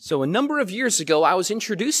So a number of years ago, I was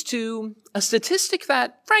introduced to a statistic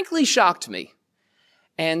that frankly shocked me.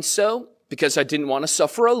 And so, because I didn't want to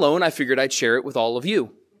suffer alone, I figured I'd share it with all of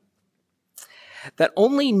you. That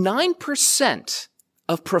only 9%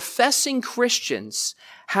 of professing Christians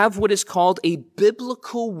have what is called a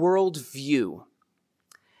biblical worldview.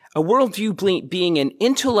 A worldview being an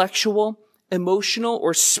intellectual, emotional,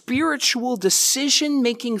 or spiritual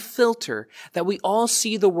decision-making filter that we all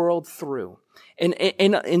see the world through.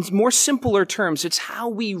 In more simpler terms, it's how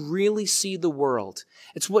we really see the world.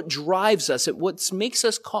 It's what drives us.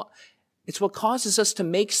 It's what causes us to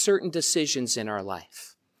make certain decisions in our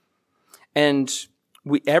life. And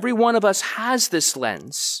every one of us has this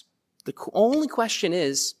lens. The only question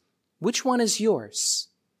is, which one is yours?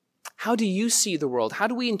 How do you see the world? How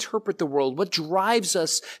do we interpret the world? What drives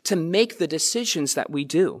us to make the decisions that we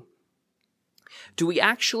do? Do we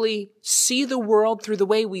actually see the world through the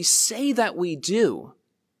way we say that we do?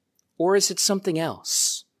 Or is it something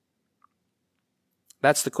else?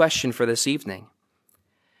 That's the question for this evening.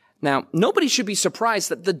 Now, nobody should be surprised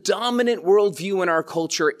that the dominant worldview in our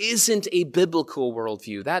culture isn't a biblical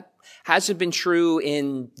worldview. That hasn't been true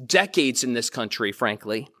in decades in this country,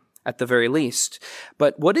 frankly, at the very least.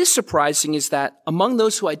 But what is surprising is that among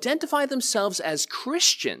those who identify themselves as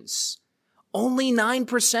Christians, only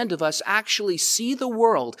 9% of us actually see the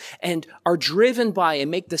world and are driven by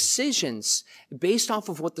and make decisions based off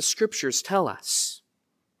of what the scriptures tell us.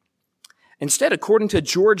 Instead, according to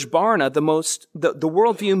George Barna, the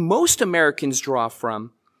worldview most Americans draw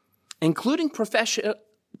from, including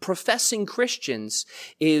professing Christians,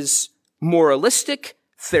 is moralistic,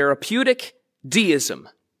 therapeutic deism.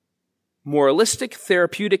 Moralistic,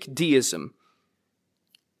 therapeutic deism.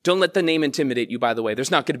 Don't let the name intimidate you, by the way.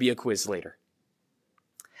 There's not going to be a quiz later.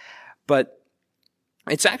 But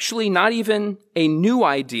it's actually not even a new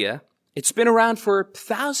idea. It's been around for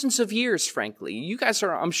thousands of years, frankly. You guys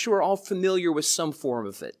are, I'm sure, all familiar with some form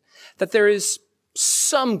of it. That there is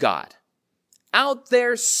some God out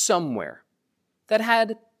there somewhere that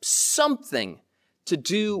had something to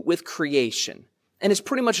do with creation and has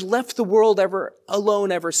pretty much left the world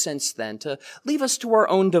alone ever since then to leave us to our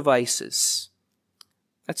own devices.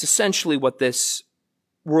 That's essentially what this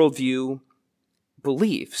worldview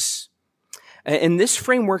believes. In this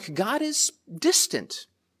framework, God is distant,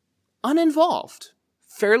 uninvolved,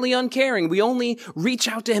 fairly uncaring. We only reach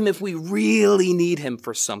out to him if we really need him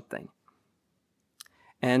for something.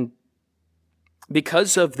 And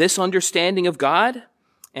because of this understanding of God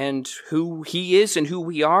and who he is and who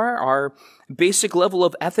we are, our basic level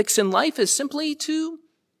of ethics in life is simply to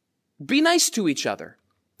be nice to each other.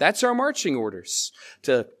 That's our marching orders.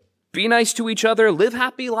 To be nice to each other, live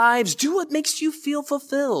happy lives, do what makes you feel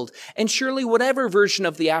fulfilled. And surely whatever version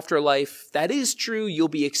of the afterlife that is true, you'll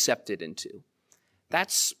be accepted into.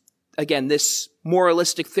 That's, again, this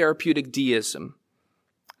moralistic therapeutic deism.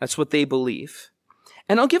 That's what they believe.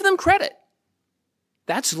 And I'll give them credit.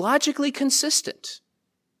 That's logically consistent.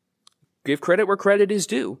 Give credit where credit is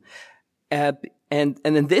due. And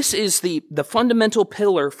then this is the fundamental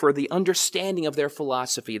pillar for the understanding of their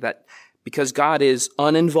philosophy, that because God is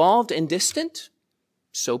uninvolved and distant,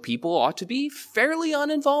 so people ought to be fairly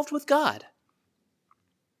uninvolved with God.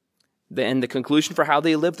 Then the conclusion for how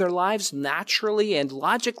they live their lives naturally and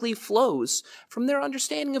logically flows from their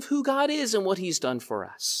understanding of who God is and what he's done for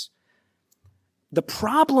us. The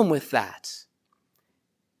problem with that,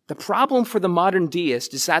 the problem for the modern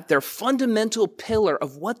deist, is that their fundamental pillar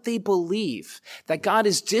of what they believe, that God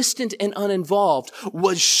is distant and uninvolved,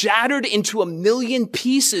 was shattered into a million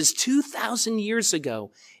pieces 2,000 years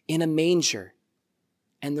ago in a manger.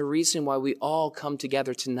 And the reason why we all come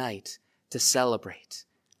together tonight to celebrate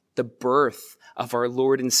the birth of our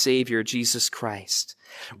Lord and Savior, Jesus Christ,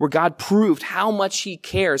 where God proved how much he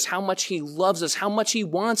cares, how much he loves us, how much he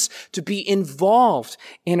wants to be involved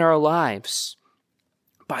in our lives,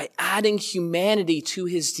 by adding humanity to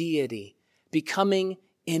his deity, becoming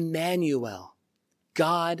Emmanuel,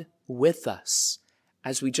 God with us,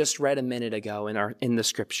 as we just read a minute ago in the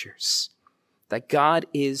scriptures, that God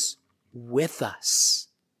is with us.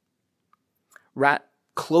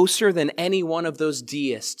 Closer than any one of those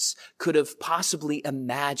deists could have possibly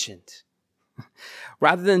imagined.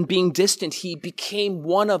 Rather than being distant, he became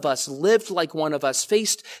one of us, lived like one of us,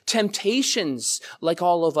 faced temptations like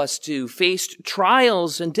all of us do, faced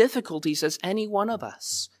trials and difficulties as any one of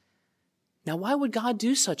us. Now, why would God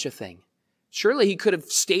do such a thing? Surely he could have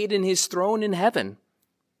stayed in his throne in heaven.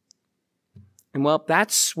 And well,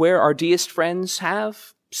 that's where our deist friends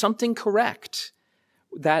have something correct.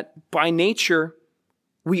 That by nature,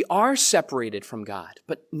 we are separated from God,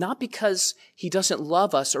 but not because he doesn't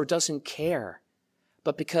love us or doesn't care,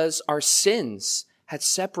 but because our sins had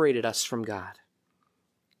separated us from God.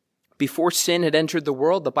 Before sin had entered the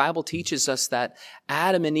world, the Bible teaches us that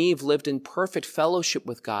Adam and Eve lived in perfect fellowship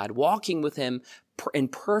with God, walking with him in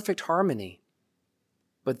perfect harmony.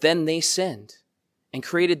 But then they sinned and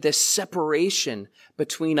created this separation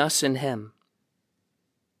between us and him.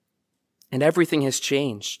 And everything has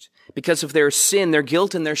changed. Because of their sin, their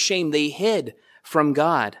guilt, and their shame, they hid from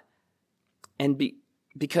God. And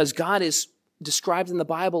because God is described in the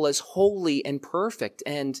Bible as holy and perfect,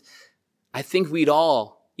 and I think we'd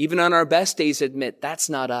all, even on our best days, admit that's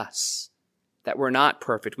not us, that we're not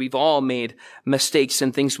perfect. We've all made mistakes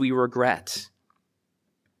and things we regret.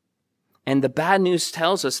 And the bad news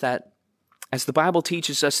tells us that, as the Bible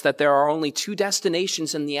teaches us, that there are only two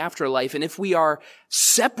destinations in the afterlife. And if we are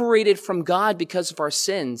separated from God because of our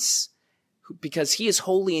sins, because he is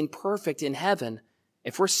holy and perfect in heaven,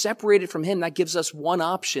 if we're separated from him, that gives us one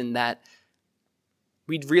option that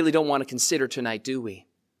we really don't want to consider tonight, do we?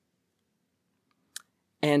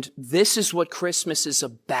 And this is what Christmas is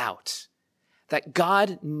about, that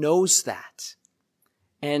God knows that.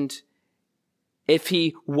 And if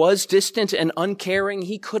he was distant and uncaring,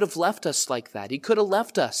 he could have left us like that. He could have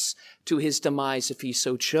left us to his demise if he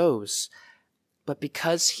so chose. But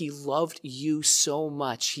because he loved you so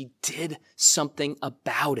much, he did something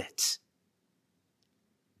about it.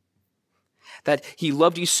 That he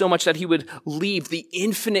loved you so much that he would leave the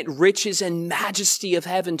infinite riches and majesty of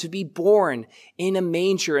heaven to be born in a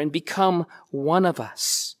manger and become one of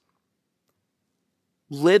us.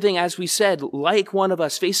 Living, as we said, like one of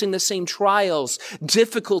us, facing the same trials,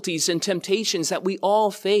 difficulties, and temptations that we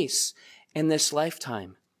all face in this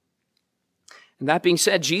lifetime. And that being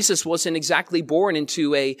said, Jesus wasn't exactly born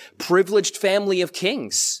into a privileged family of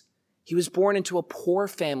kings. He was born into a poor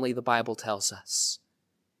family, the Bible tells us.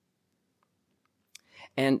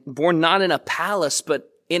 And born not in a palace,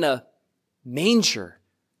 but in a manger,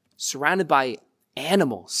 surrounded by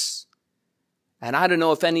animals. And I don't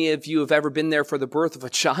know if any of you have ever been there for the birth of a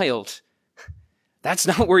child. That's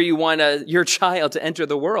not where you want your child to enter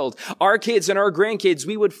the world. Our kids and our grandkids,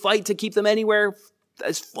 we would fight to keep them anywhere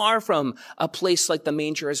as far from a place like the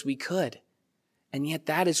manger as we could. And yet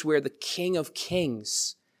that is where the King of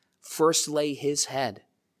Kings first lay his head,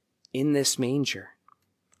 in this manger.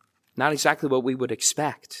 Not exactly what we would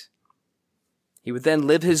expect. He would then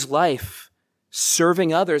live his life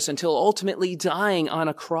serving others until ultimately dying on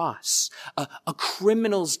a cross, a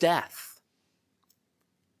criminal's death.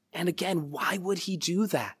 And again, why would he do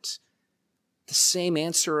that? The same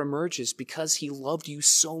answer emerges: because he loved you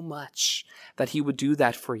so much that he would do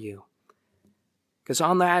that for you. Because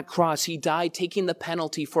on that cross, he died taking the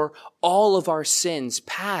penalty for all of our sins,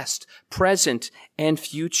 past, present, and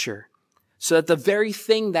future, so that the very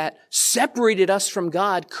thing that separated us from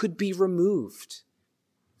God could be removed.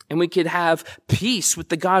 And we could have peace with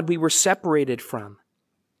the God we were separated from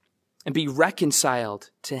and be reconciled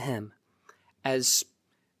to him. As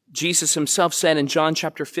Jesus himself said in John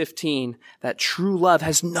chapter 15, that true love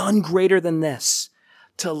has none greater than this,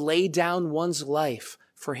 to lay down one's life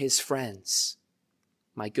for his friends.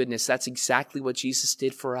 My goodness, that's exactly what Jesus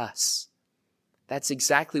did for us. That's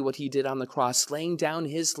exactly what he did on the cross, laying down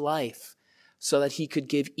his life so that he could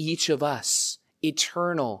give each of us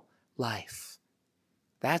eternal life.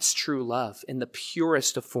 That's true love in the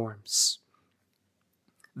purest of forms.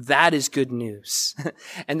 That is good news.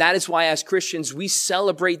 And that is why as Christians, we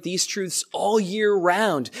celebrate these truths all year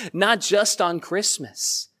round, not just on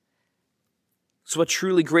Christmas. So what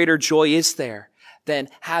truly greater joy is there than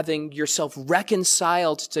having yourself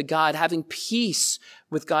reconciled to God, having peace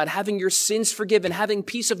with God, having your sins forgiven, having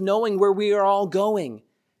peace of knowing where we are all going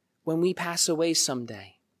when we pass away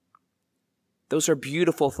someday? Those are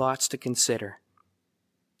beautiful thoughts to consider.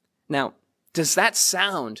 Now, does that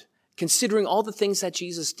sound, considering all the things that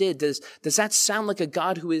Jesus did, does that sound like a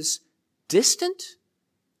God who is distant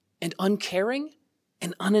and uncaring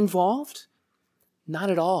and uninvolved? Not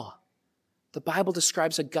at all. The Bible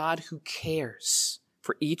describes a God who cares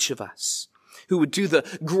for each of us, who would do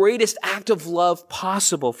the greatest act of love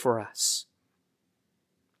possible for us,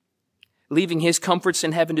 leaving his comforts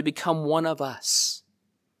in heaven to become one of us,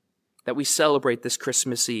 that we celebrate this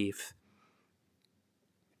Christmas Eve.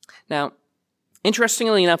 Now,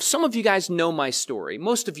 interestingly enough, some of you guys know my story.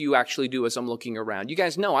 Most of you actually do as I'm looking around. You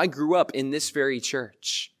guys know I grew up in this very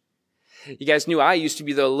church. You guys knew I used to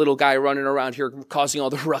be the little guy running around here causing all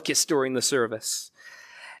the ruckus during the service.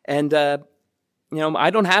 And, I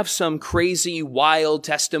don't have some crazy, wild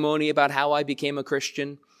testimony about how I became a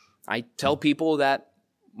Christian. I tell people that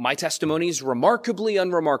my testimony is remarkably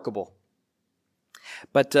unremarkable.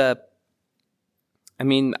 But,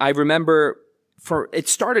 I remember it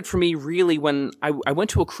started for me really when I went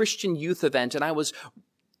to a Christian youth event, and I was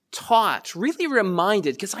taught, really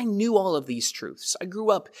reminded, because I knew all of these truths. I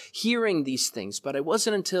grew up hearing these things, but it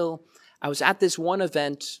wasn't until I was at this one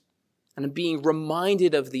event and being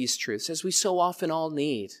reminded of these truths, as we so often all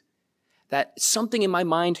need, that something in my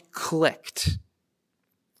mind clicked.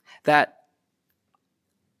 That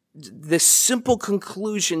this simple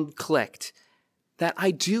conclusion clicked, that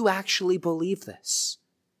I do actually believe this.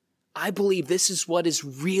 I believe this is what is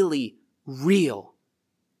really real.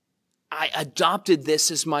 I adopted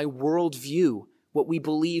this as my worldview, what we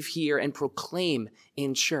believe here and proclaim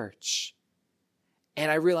in church.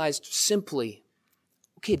 And I realized simply,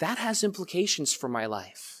 okay, that has implications for my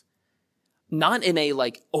life. Not in a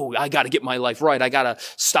like, oh, I got to get my life right. I got to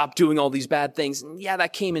stop doing all these bad things. And yeah,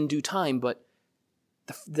 that came in due time. But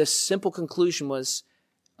the simple conclusion was,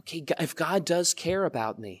 okay, if God does care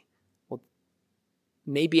about me, well,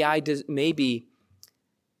 maybe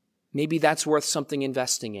that's worth something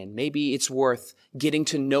investing in. Maybe it's worth getting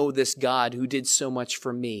to know this God who did so much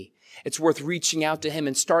for me. It's worth reaching out to him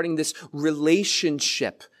and starting this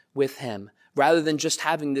relationship with him rather than just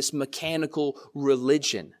having this mechanical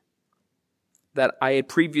religion that I had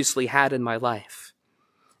previously had in my life.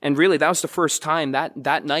 And really, that was the first time,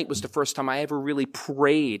 that night was the first time I ever really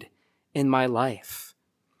prayed in my life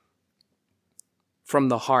from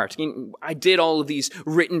the heart. I did all of these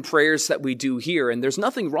written prayers that we do here, and there's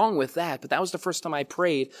nothing wrong with that, but that was the first time I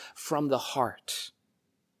prayed from the heart.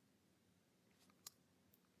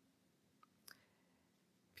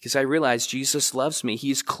 Because I realized Jesus loves me.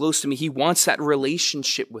 He's close to me. He wants that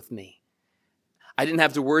relationship with me. I didn't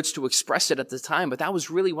have the words to express it at the time, but that was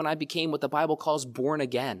really when I became what the Bible calls born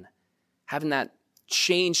again. Having that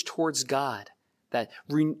change towards God, that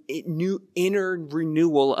inner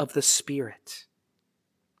renewal of the Spirit.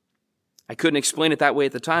 I couldn't explain it that way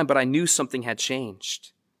at the time, but I knew something had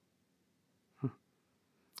changed.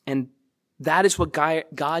 And that is what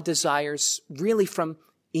God desires really from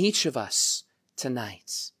each of us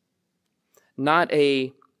tonight. Not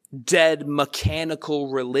a dead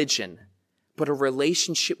mechanical religion, but a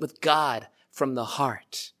relationship with God from the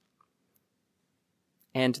heart.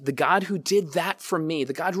 And the God who did that for me,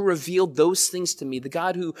 the God who revealed those things to me, the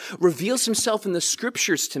God who reveals himself in the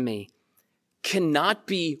scriptures to me, cannot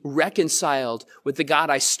be reconciled with the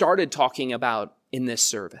God I started talking about in this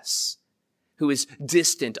service, who is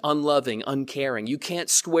distant, unloving, uncaring. You can't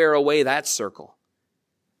square away that circle.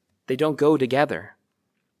 They don't go together.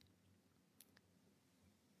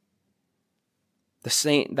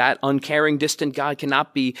 That uncaring, distant God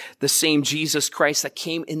cannot be the same Jesus Christ that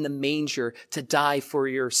came in the manger to die for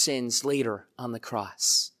your sins later on the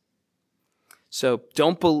cross. So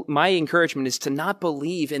my encouragement is to not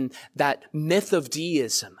believe in that myth of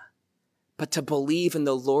deism, but to believe in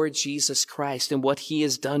the Lord Jesus Christ and what he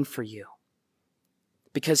has done for you.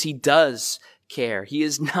 Because he does care. He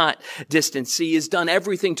is not distant. He has done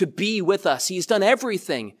everything to be with us. He has done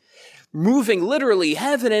everything, moving literally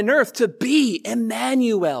heaven and earth to be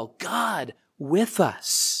Emmanuel, God with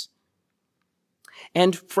us.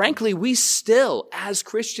 And frankly, we still, as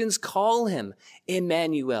Christians, call him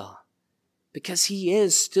Emmanuel because he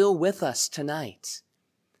is still with us tonight.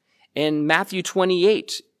 In Matthew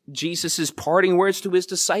 28, Jesus' parting words to his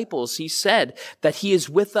disciples, he said that he is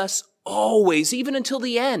with us always, even until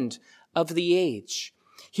the end of the age.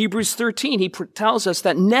 Hebrews 13, he tells us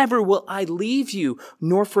that never will I leave you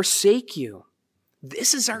nor forsake you.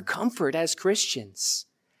 This is our comfort as Christians.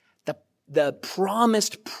 The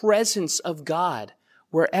promised presence of God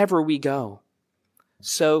wherever we go.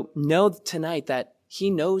 So know tonight that he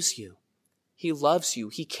knows you. He loves you.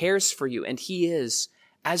 He cares for you. And he is,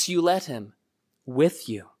 as you let him, with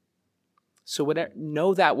you. So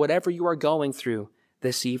know that whatever you are going through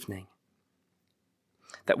this evening,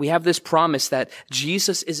 that we have this promise that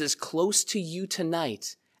Jesus is as close to you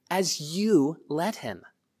tonight as you let him.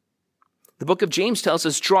 The book of James tells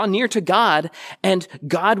us, draw near to God and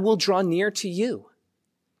God will draw near to you.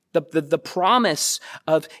 The promise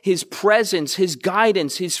of his presence, his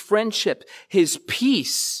guidance, his friendship, his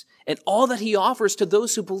peace, and all that he offers to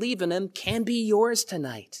those who believe in him can be yours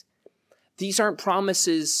tonight. These aren't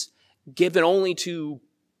promises given only to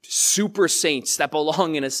super saints that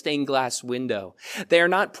belong in a stained glass window. They are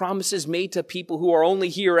not promises made to people who are only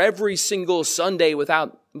here every single Sunday with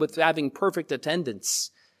having perfect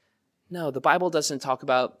attendance. No, the Bible doesn't talk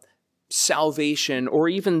about salvation or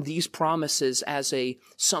even these promises as an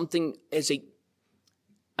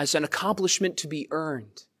accomplishment to be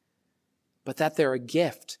earned, but that they're a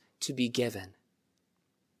gift to be given.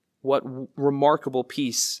 What remarkable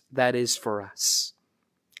peace that is for us.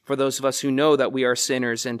 For those of us who know that we are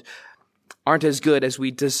sinners and aren't as good as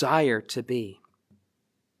we desire to be.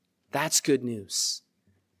 That's good news.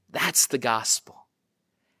 That's the gospel.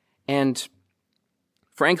 And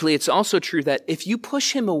frankly, it's also true that if you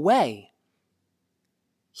push him away,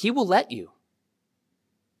 he will let you.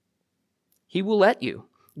 He will let you.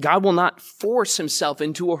 God will not force himself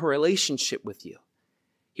into a relationship with you.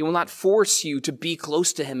 He will not force you to be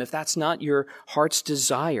close to him if that's not your heart's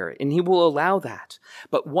desire, and he will allow that.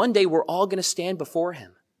 But one day we're all going to stand before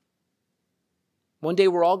him. One day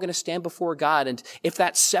we're all going to stand before God, and if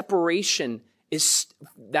that separation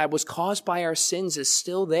that was caused by our sins is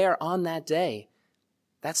still there on that day,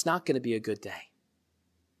 that's not going to be a good day.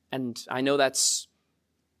 And I know that's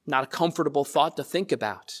not a comfortable thought to think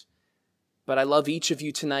about, but I love each of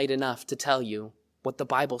you tonight enough to tell you what the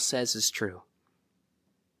Bible says is true.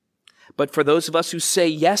 But for those of us who say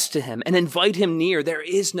yes to him and invite him near, there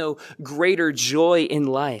is no greater joy in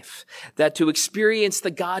life than to experience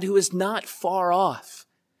the God who is not far off,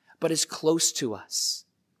 but is close to us,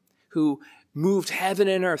 who moved heaven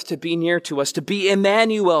and earth to be near to us, to be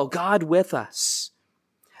Emmanuel, God with us.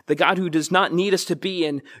 The God who does not need us to be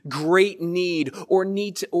in great need or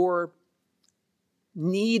need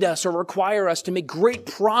us or require us to make great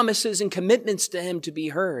promises and commitments to him to be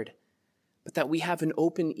heard, but that we have an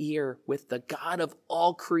open ear with the God of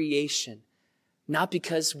all creation, not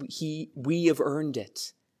because we have earned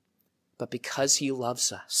it, but because he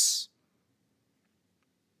loves us.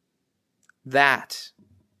 That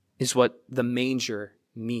is what the manger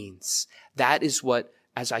means. That is what,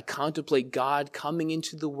 as I contemplate God coming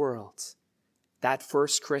into the world, that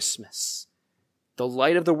first Christmas, the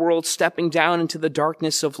light of the world stepping down into the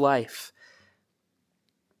darkness of life,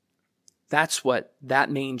 that's what that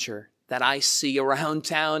manger that I see around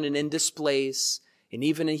town and in displays, and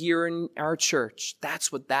even here in our church,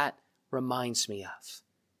 that's what that reminds me of.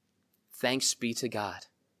 Thanks be to God.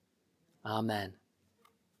 Amen.